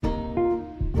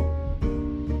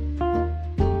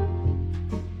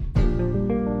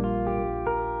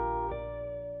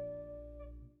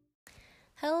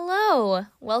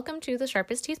welcome to the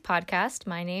Sharpest Teeth podcast.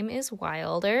 My name is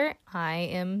Wilder. I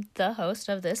am the host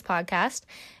of this podcast,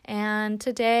 and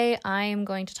today I am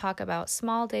going to talk about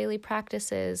small daily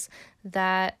practices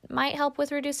that might help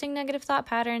with reducing negative thought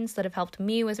patterns, that have helped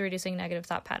me with reducing negative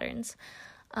thought patterns.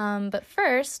 But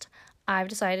first, I've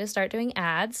decided to start doing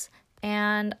ads,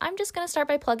 and I'm just going to start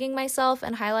by plugging myself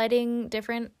and highlighting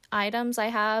different items I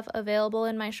have available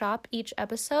in my shop each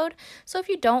episode. So if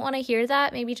you don't want to hear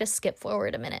that, maybe just skip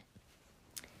forward a minute.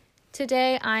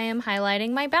 Today I am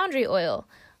highlighting my boundary oil.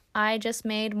 I just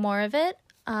made more of it.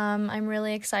 I'm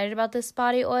really excited about this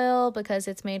body oil because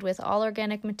it's made with all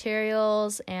organic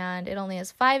materials and it only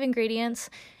has 5 ingredients.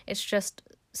 It's just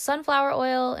sunflower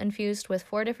oil infused with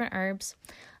 4 different herbs.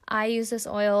 I use this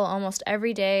oil almost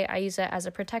every day. I use it as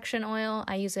a protection oil.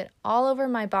 I use it all over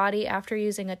my body after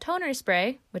using a toner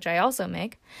spray, which I also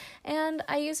make, and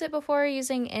I use it before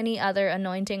using any other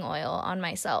anointing oil on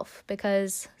myself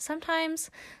because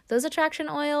sometimes those attraction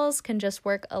oils can just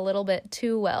work a little bit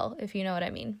too well, if you know what I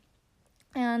mean.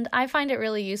 And I find it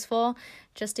really useful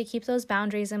just to keep those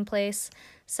boundaries in place,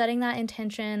 setting that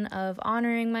intention of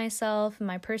honoring myself,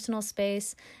 my personal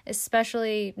space,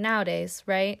 especially nowadays,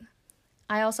 right?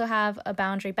 I also have a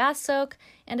boundary bath soak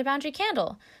and a boundary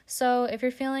candle. So if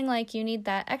you're feeling like you need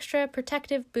that extra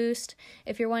protective boost,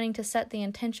 if you're wanting to set the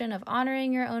intention of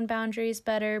honoring your own boundaries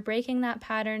better, breaking that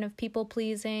pattern of people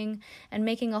pleasing, and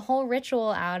making a whole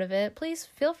ritual out of it, please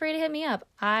feel free to hit me up.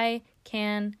 I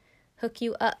can hook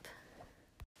you up.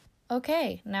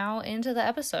 Okay, now into the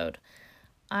episode.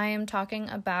 I am talking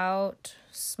about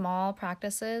small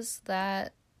practices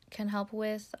that can help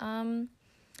with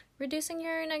reducing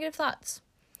your negative thoughts.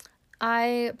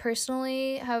 I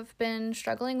personally have been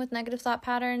struggling with negative thought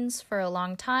patterns for a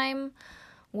long time,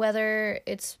 whether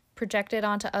it's projected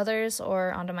onto others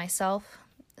or onto myself.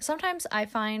 Sometimes I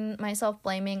find myself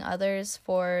blaming others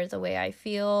for the way I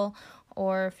feel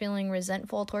or feeling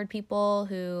resentful toward people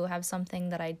who have something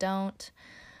that I don't.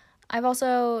 I've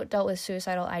also dealt with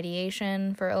suicidal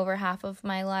ideation for over half of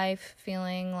my life,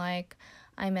 feeling like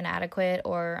I'm inadequate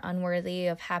or unworthy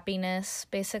of happiness,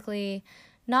 basically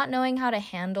not knowing how to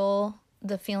handle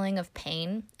the feeling of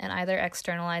pain and either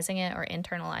externalizing it or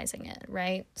internalizing it,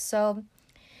 right? So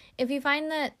if you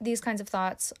find that these kinds of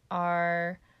thoughts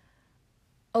are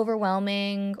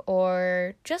overwhelming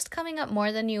or just coming up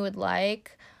more than you would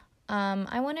like,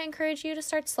 I want to encourage you to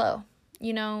start slow.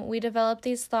 You know, we develop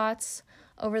these thoughts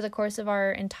over the course of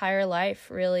our entire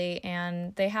life, really,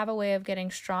 and they have a way of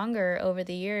getting stronger over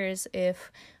the years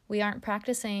if we aren't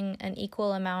practicing an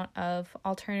equal amount of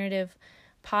alternative,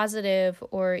 positive,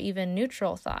 or even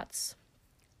neutral thoughts.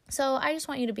 So I just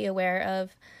want you to be aware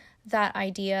of that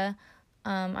idea.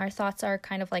 Our thoughts are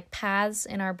kind of like paths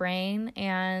in our brain,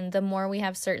 and the more we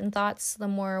have certain thoughts, the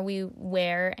more we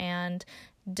wear and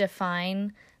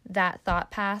define that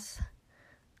thought path.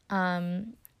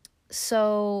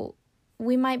 So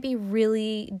we might be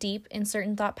really deep in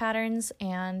certain thought patterns,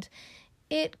 and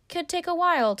it could take a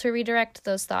while to redirect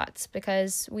those thoughts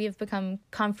because we have become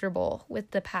comfortable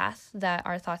with the path that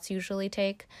our thoughts usually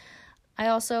take. I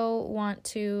also want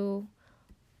to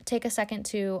take a second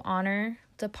to honor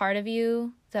the part of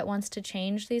you that wants to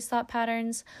change these thought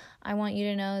patterns. I want you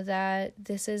to know that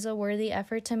this is a worthy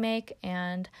effort to make,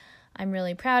 and I'm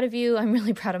really proud of you, I'm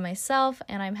really proud of myself,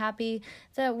 and I'm happy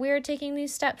that we're taking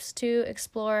these steps to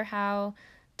explore how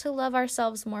to love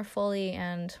ourselves more fully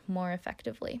and more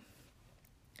effectively.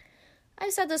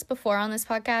 I've said this before on this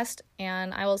podcast,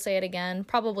 and I will say it again,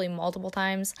 probably multiple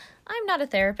times. I'm not a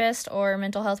therapist or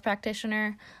mental health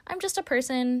practitioner. I'm just a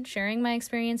person sharing my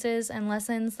experiences and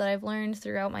lessons that I've learned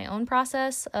throughout my own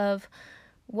process of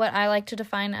what I like to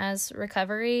define as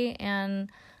recovery, and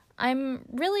I'm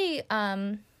really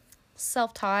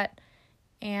self-taught,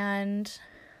 and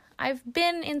I've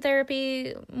been in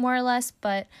therapy more or less,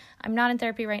 but I'm not in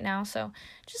therapy right now, so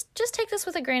just take this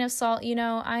with a grain of salt. You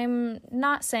know, I'm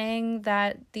not saying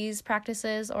that these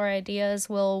practices or ideas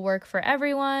will work for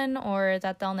everyone or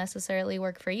that they'll necessarily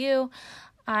work for you.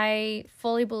 I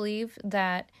fully believe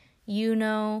that you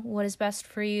know what is best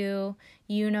for you,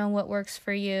 you know what works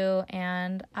for you,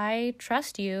 and I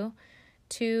trust you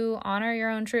to honor your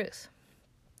own truth.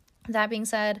 That being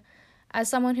said, as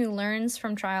someone who learns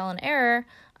from trial and error,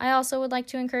 I also would like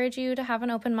to encourage you to have an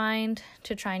open mind,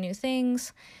 to try new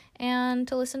things, and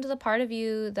to listen to the part of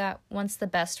you that wants the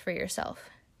best for yourself.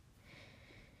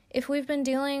 If we've been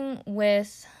dealing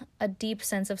with a deep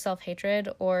sense of self-hatred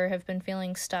or have been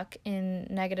feeling stuck in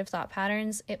negative thought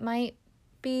patterns, it might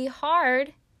be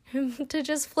hard to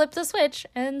just flip the switch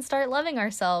and start loving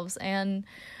ourselves and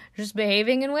just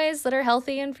behaving in ways that are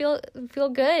healthy and feel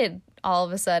good all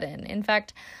of a sudden. In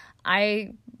fact,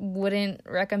 I wouldn't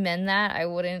recommend that. I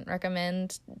wouldn't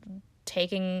recommend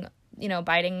taking,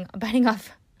 biting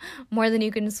off more than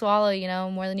you can swallow,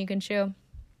 more than you can chew.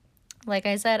 Like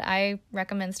I said, I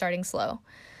recommend starting slow.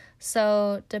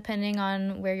 So depending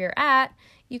on where you're at,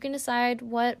 you can decide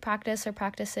what practice or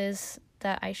practices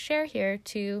that I share here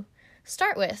to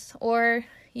start with. Or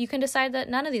you can decide that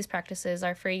none of these practices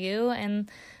are for you, and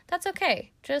that's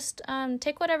okay. Just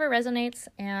take whatever resonates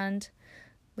and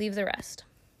leave the rest.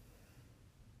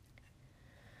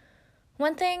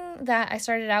 One thing that I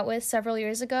started out with several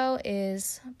years ago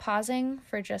is pausing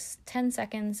for just 10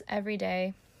 seconds every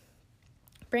day,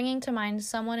 bringing to mind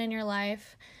someone in your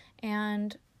life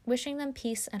and wishing them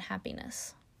peace and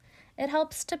happiness. It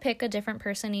helps to pick a different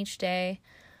person each day.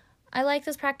 I like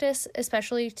this practice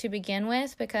especially to begin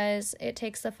with because it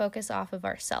takes the focus off of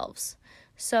ourselves.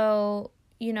 So,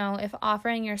 if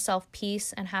offering yourself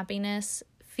peace and happiness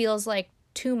feels like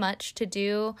too much to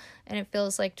do and it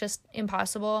feels like just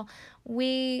impossible,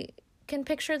 we can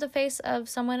picture the face of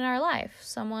someone in our life,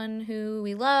 someone who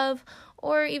we love,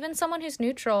 or even someone who's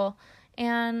neutral,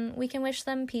 and we can wish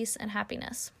them peace and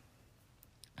happiness.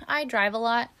 I drive a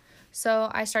lot,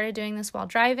 so I started doing this while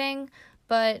driving,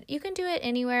 but you can do it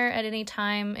anywhere at any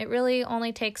time. It really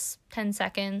only takes 10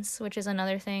 seconds, which is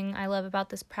another thing I love about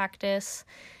this practice.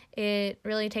 It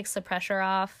really takes the pressure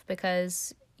off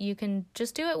because you can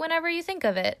just do it whenever you think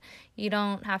of it. You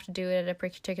don't have to do it at a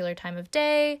particular time of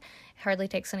day. It hardly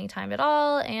takes any time at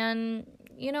all. And,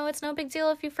 it's no big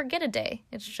deal if you forget a day.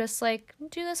 It's just like,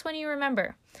 do this when you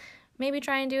remember. Maybe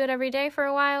try and do it every day for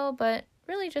a while, but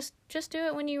really just do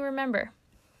it when you remember.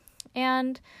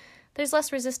 And there's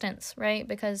less resistance, right?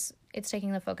 Because it's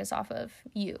taking the focus off of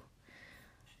you.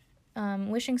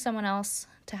 Wishing someone else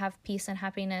to have peace and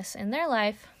happiness in their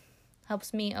life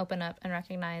helps me open up and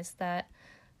recognize that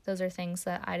those are things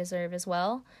that I deserve as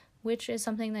well, which is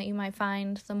something that you might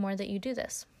find the more that you do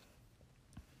this.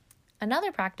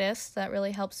 Another practice that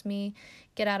really helps me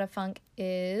get out of funk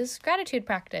is gratitude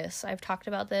practice. I've talked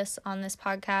about this on this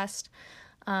podcast.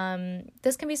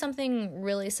 This can be something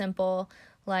really simple,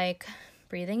 like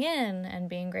breathing in and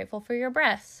being grateful for your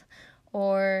breath,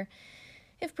 or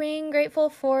if being grateful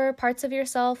for parts of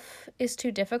yourself is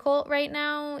too difficult right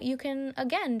now, you can,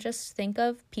 again, just think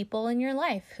of people in your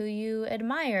life who you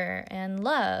admire and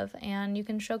love, and you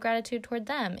can show gratitude toward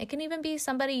them. It can even be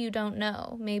somebody you don't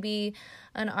know, maybe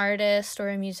an artist or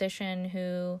a musician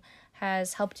who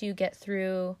has helped you get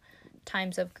through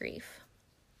times of grief.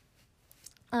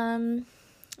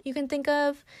 You can think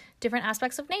of different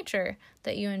aspects of nature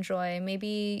that you enjoy.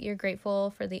 Maybe you're grateful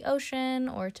for the ocean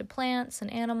or to plants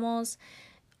and animals.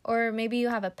 Or maybe you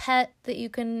have a pet that you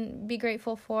can be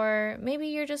grateful for. Maybe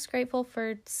you're just grateful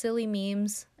for silly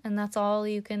memes, and that's all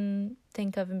you can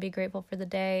think of and be grateful for the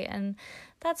day, and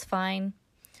that's fine.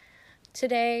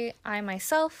 Today, I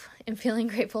myself am feeling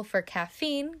grateful for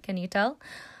caffeine, can you tell?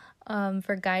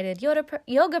 For guided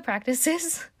yoga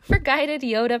practices,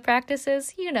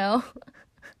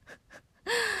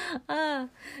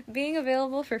 being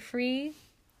available for free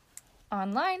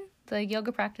online, the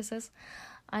yoga practices.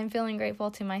 I'm feeling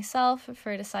grateful to myself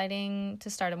for deciding to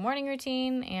start a morning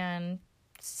routine and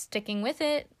sticking with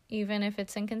it, even if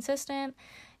it's inconsistent.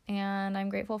 And I'm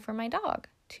grateful for my dog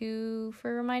for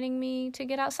reminding me to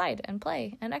get outside and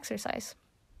play and exercise.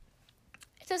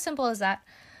 It's as simple as that.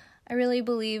 I really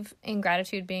believe in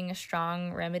gratitude being a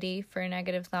strong remedy for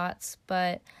negative thoughts,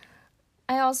 but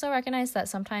I also recognize that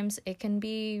sometimes it can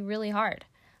be really hard.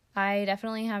 I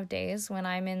definitely have days when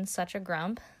I'm in such a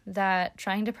grump that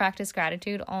trying to practice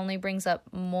gratitude only brings up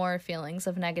more feelings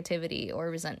of negativity or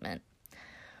resentment.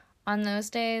 On those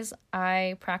days,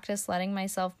 I practice letting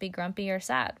myself be grumpy or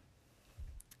sad.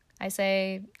 I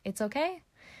say, it's okay,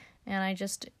 and I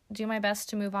just do my best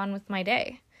to move on with my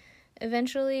day.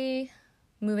 Eventually,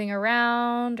 moving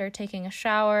around or taking a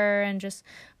shower and just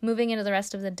moving into the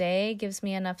rest of the day gives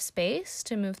me enough space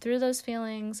to move through those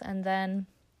feelings, and then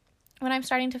when I'm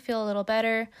starting to feel a little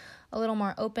better, a little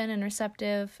more open and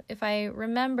receptive, if I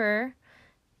remember,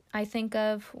 I think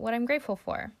of what I'm grateful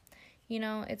for.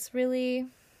 It's really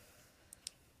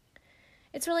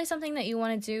something that you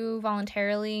want to do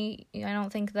voluntarily. I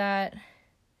don't think that,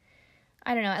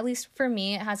 at least for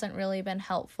me, it hasn't really been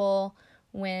helpful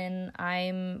when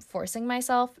I'm forcing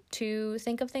myself to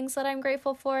think of things that I'm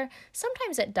grateful for.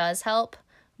 Sometimes it does help,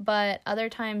 but other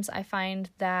times I find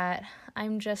that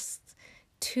I'm just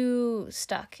too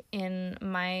stuck in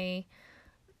my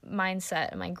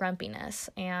mindset and my grumpiness,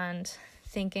 and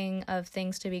thinking of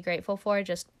things to be grateful for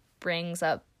just brings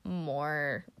up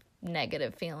more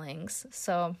negative feelings.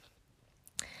 So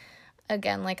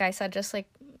again, like I said, just like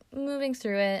moving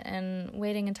through it and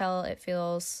waiting until it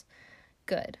feels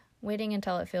good. Waiting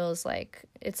until it feels like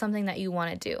it's something that you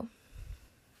want to do.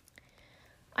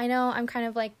 I know I'm kind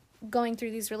of like going through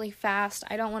these really fast.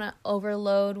 I don't want to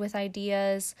overload with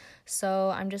ideas, so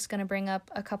I'm just going to bring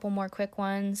up a couple more quick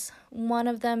ones. One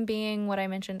of them being what I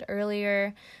mentioned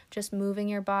earlier, just moving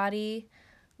your body,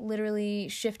 literally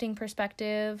shifting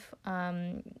perspective,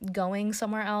 going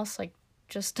somewhere else, like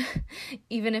just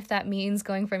even if that means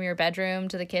going from your bedroom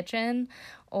to the kitchen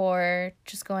or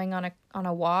just going on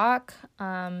a walk.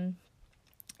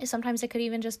 Sometimes it could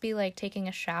even just be like taking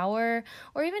a shower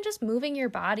or even just moving your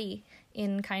body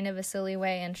in kind of a silly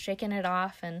way and shaking it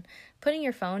off and putting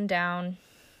your phone down.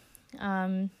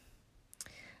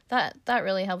 That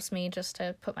really helps me just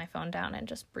to put my phone down and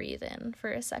just breathe in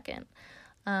for a second.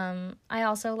 I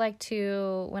also like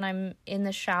to, when I'm in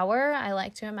the shower, I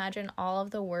like to imagine all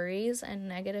of the worries and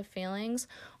negative feelings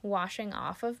washing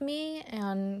off of me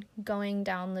and going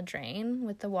down the drain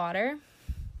with the water.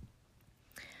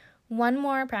 One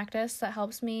more practice that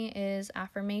helps me is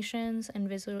affirmations and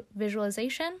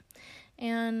visualization.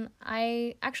 And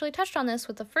I actually touched on this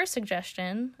with the first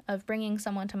suggestion of bringing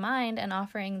someone to mind and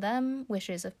offering them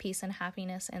wishes of peace and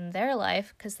happiness in their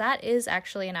life, because that is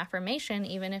actually an affirmation,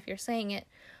 even if you're saying it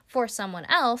for someone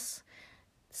else.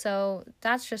 So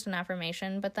that's just an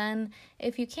affirmation. But then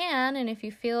if you can, and if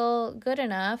you feel good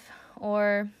enough,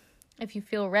 or if you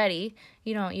feel ready,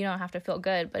 you don't have to feel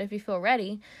good, but if you feel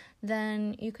ready,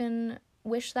 then you can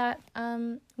wish that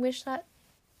on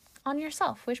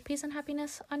yourself. Wish peace and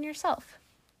happiness on yourself.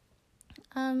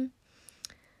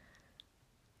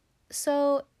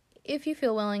 So if you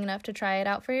feel willing enough to try it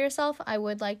out for yourself, I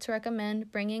would like to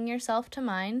recommend bringing yourself to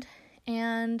mind.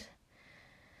 And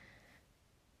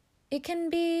it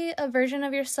can be a version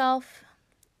of yourself.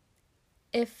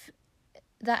 If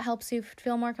that helps you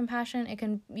feel more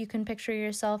compassion, you can picture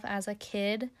yourself as a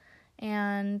kid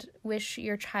and wish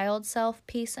your child self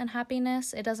peace and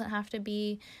happiness. It doesn't have to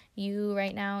be you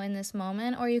right now in this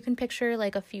moment, or you can picture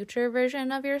like a future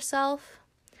version of yourself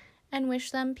and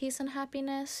wish them peace and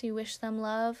happiness. You wish them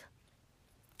love.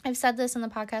 I've said this in the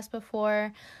podcast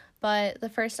before, but the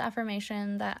first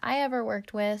affirmation that I ever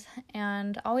worked with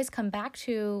and always come back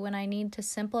to when I need to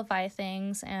simplify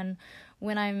things and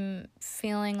when I'm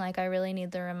feeling like I really need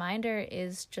the reminder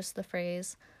is just the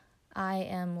phrase, I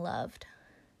am loved.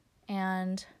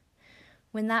 And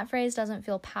when that phrase doesn't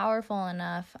feel powerful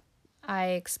enough, I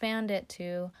expand it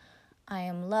to, I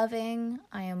am loving,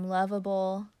 I am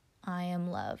lovable, I am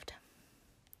loved.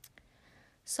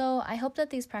 So I hope that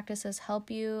these practices help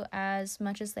you as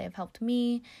much as they have helped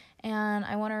me, and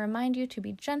I want to remind you to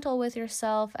be gentle with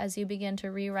yourself as you begin to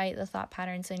rewrite the thought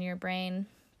patterns in your brain.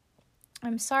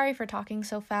 I'm sorry for talking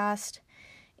so fast.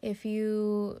 If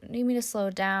you need me to slow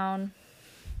down,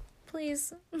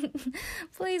 please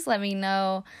let me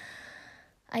know.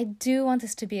 I do want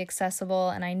this to be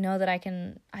accessible, and I know that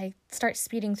I start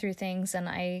speeding through things and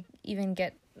I even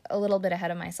get a little bit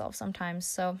ahead of myself sometimes.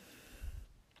 So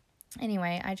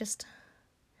anyway,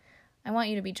 I want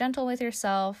you to be gentle with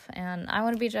yourself, and I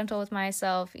want to be gentle with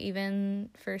myself even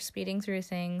for speeding through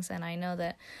things. And I know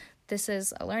that this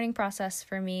is a learning process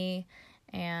for me,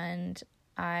 and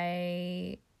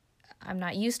I'm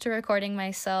not used to recording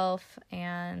myself,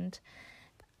 and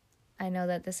I know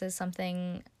that this is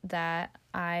something that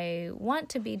I want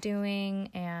to be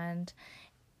doing, and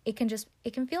it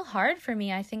can feel hard for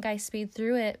me. I think I speed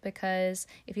through it because,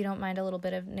 if you don't mind a little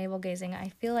bit of navel gazing, I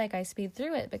feel like I speed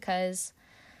through it because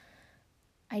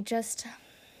I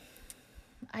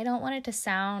don't want it to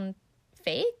sound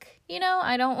fake,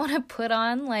 I don't want to put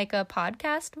on like a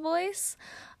podcast voice,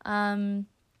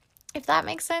 if that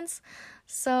makes sense.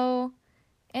 So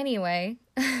anyway,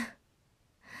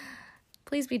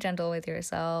 please be gentle with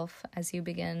yourself as you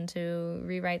begin to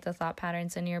rewrite the thought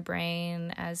patterns in your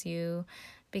brain, as you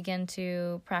begin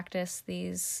to practice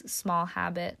these small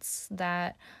habits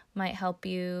that might help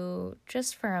you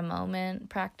just for a moment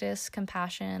practice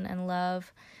compassion and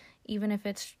love, even if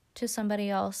it's to somebody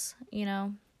else,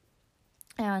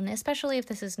 And especially if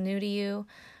this is new to you,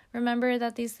 remember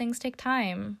that these things take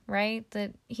time, right?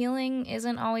 That healing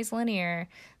isn't always linear.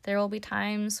 There will be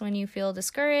times when you feel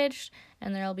discouraged,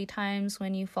 and there will be times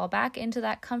when you fall back into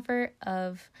that comfort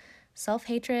of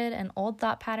self-hatred and old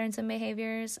thought patterns and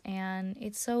behaviors. And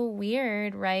it's so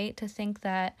weird, right, to think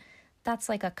that that's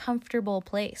like a comfortable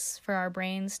place for our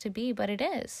brains to be, but it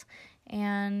is.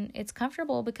 And it's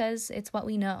comfortable because it's what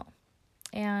we know.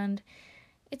 And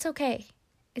it's okay.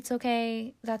 It's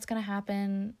okay. That's going to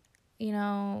happen.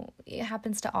 It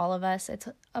happens to all of us. It's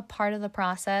a part of the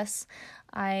process.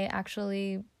 I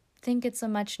actually think it's a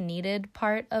much needed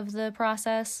part of the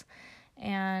process.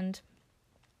 And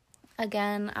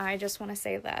again, I just want to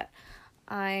say that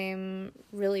I'm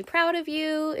really proud of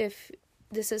you if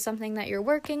this is something that you're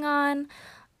working on.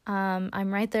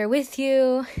 I'm right there with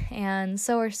you, and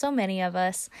so are so many of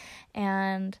us.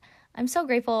 And I'm so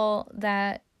grateful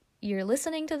that you're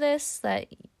listening to this, that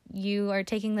you are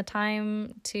taking the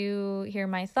time to hear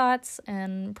my thoughts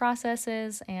and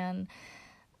processes, and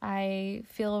I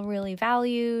feel really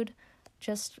valued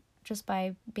just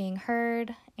by being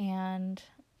heard. And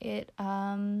it's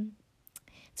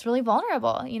really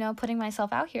vulnerable, putting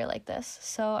myself out here like this.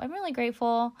 So I'm really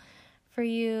grateful for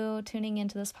you tuning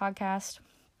into this podcast.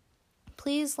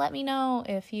 Please let me know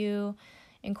if you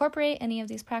incorporate any of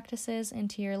these practices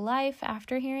into your life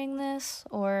after hearing this,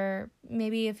 or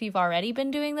maybe if you've already been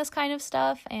doing this kind of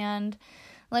stuff, and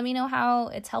let me know how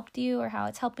it's helped you or how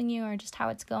it's helping you or just how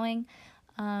it's going.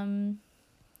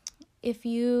 If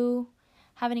you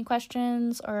have any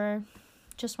questions or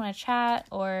just want to chat,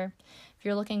 or if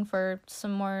you're looking for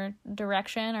some more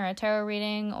direction or a tarot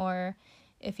reading, or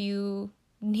if you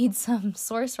need some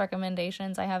source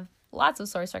recommendations, I have lots of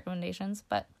source recommendations,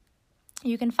 but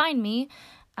you can find me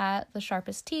at The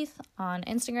Sharpest Teeth on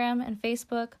Instagram and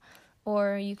Facebook,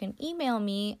 or you can email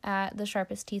me at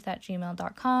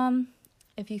thesharpestteeth@gmail.com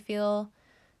if you feel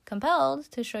compelled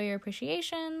to show your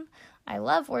appreciation. I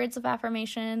love words of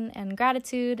affirmation and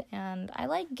gratitude, and I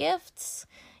like gifts.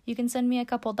 You can send me a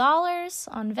couple dollars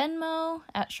on Venmo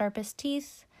at Sharpest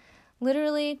Teeth.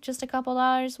 Literally just a couple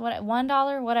dollars,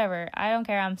 $1, whatever. I don't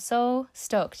care. I'm so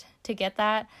stoked to get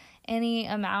that. Any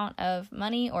amount of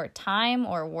money or time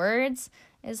or words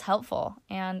is helpful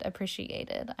and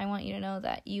appreciated. I want you to know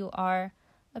that you are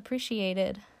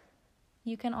appreciated.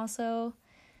 You can also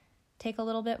take a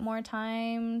little bit more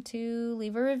time to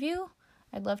leave a review.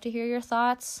 I'd love to hear your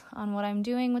thoughts on what I'm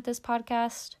doing with this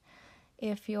podcast.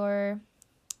 If you're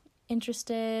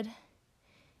interested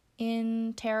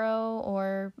in tarot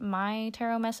or my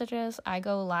tarot messages, I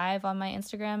go live on my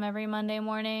Instagram every Monday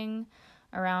morning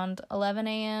around 11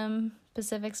 a.m.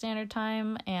 Pacific Standard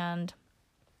Time, and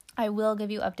I will give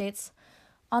you updates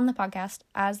on the podcast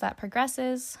as that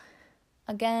progresses.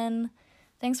 Again,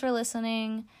 thanks for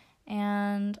listening,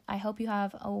 and I hope you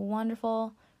have a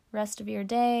wonderful rest of your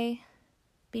day.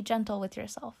 Be gentle with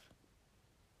yourself.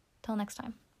 Till next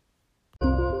time.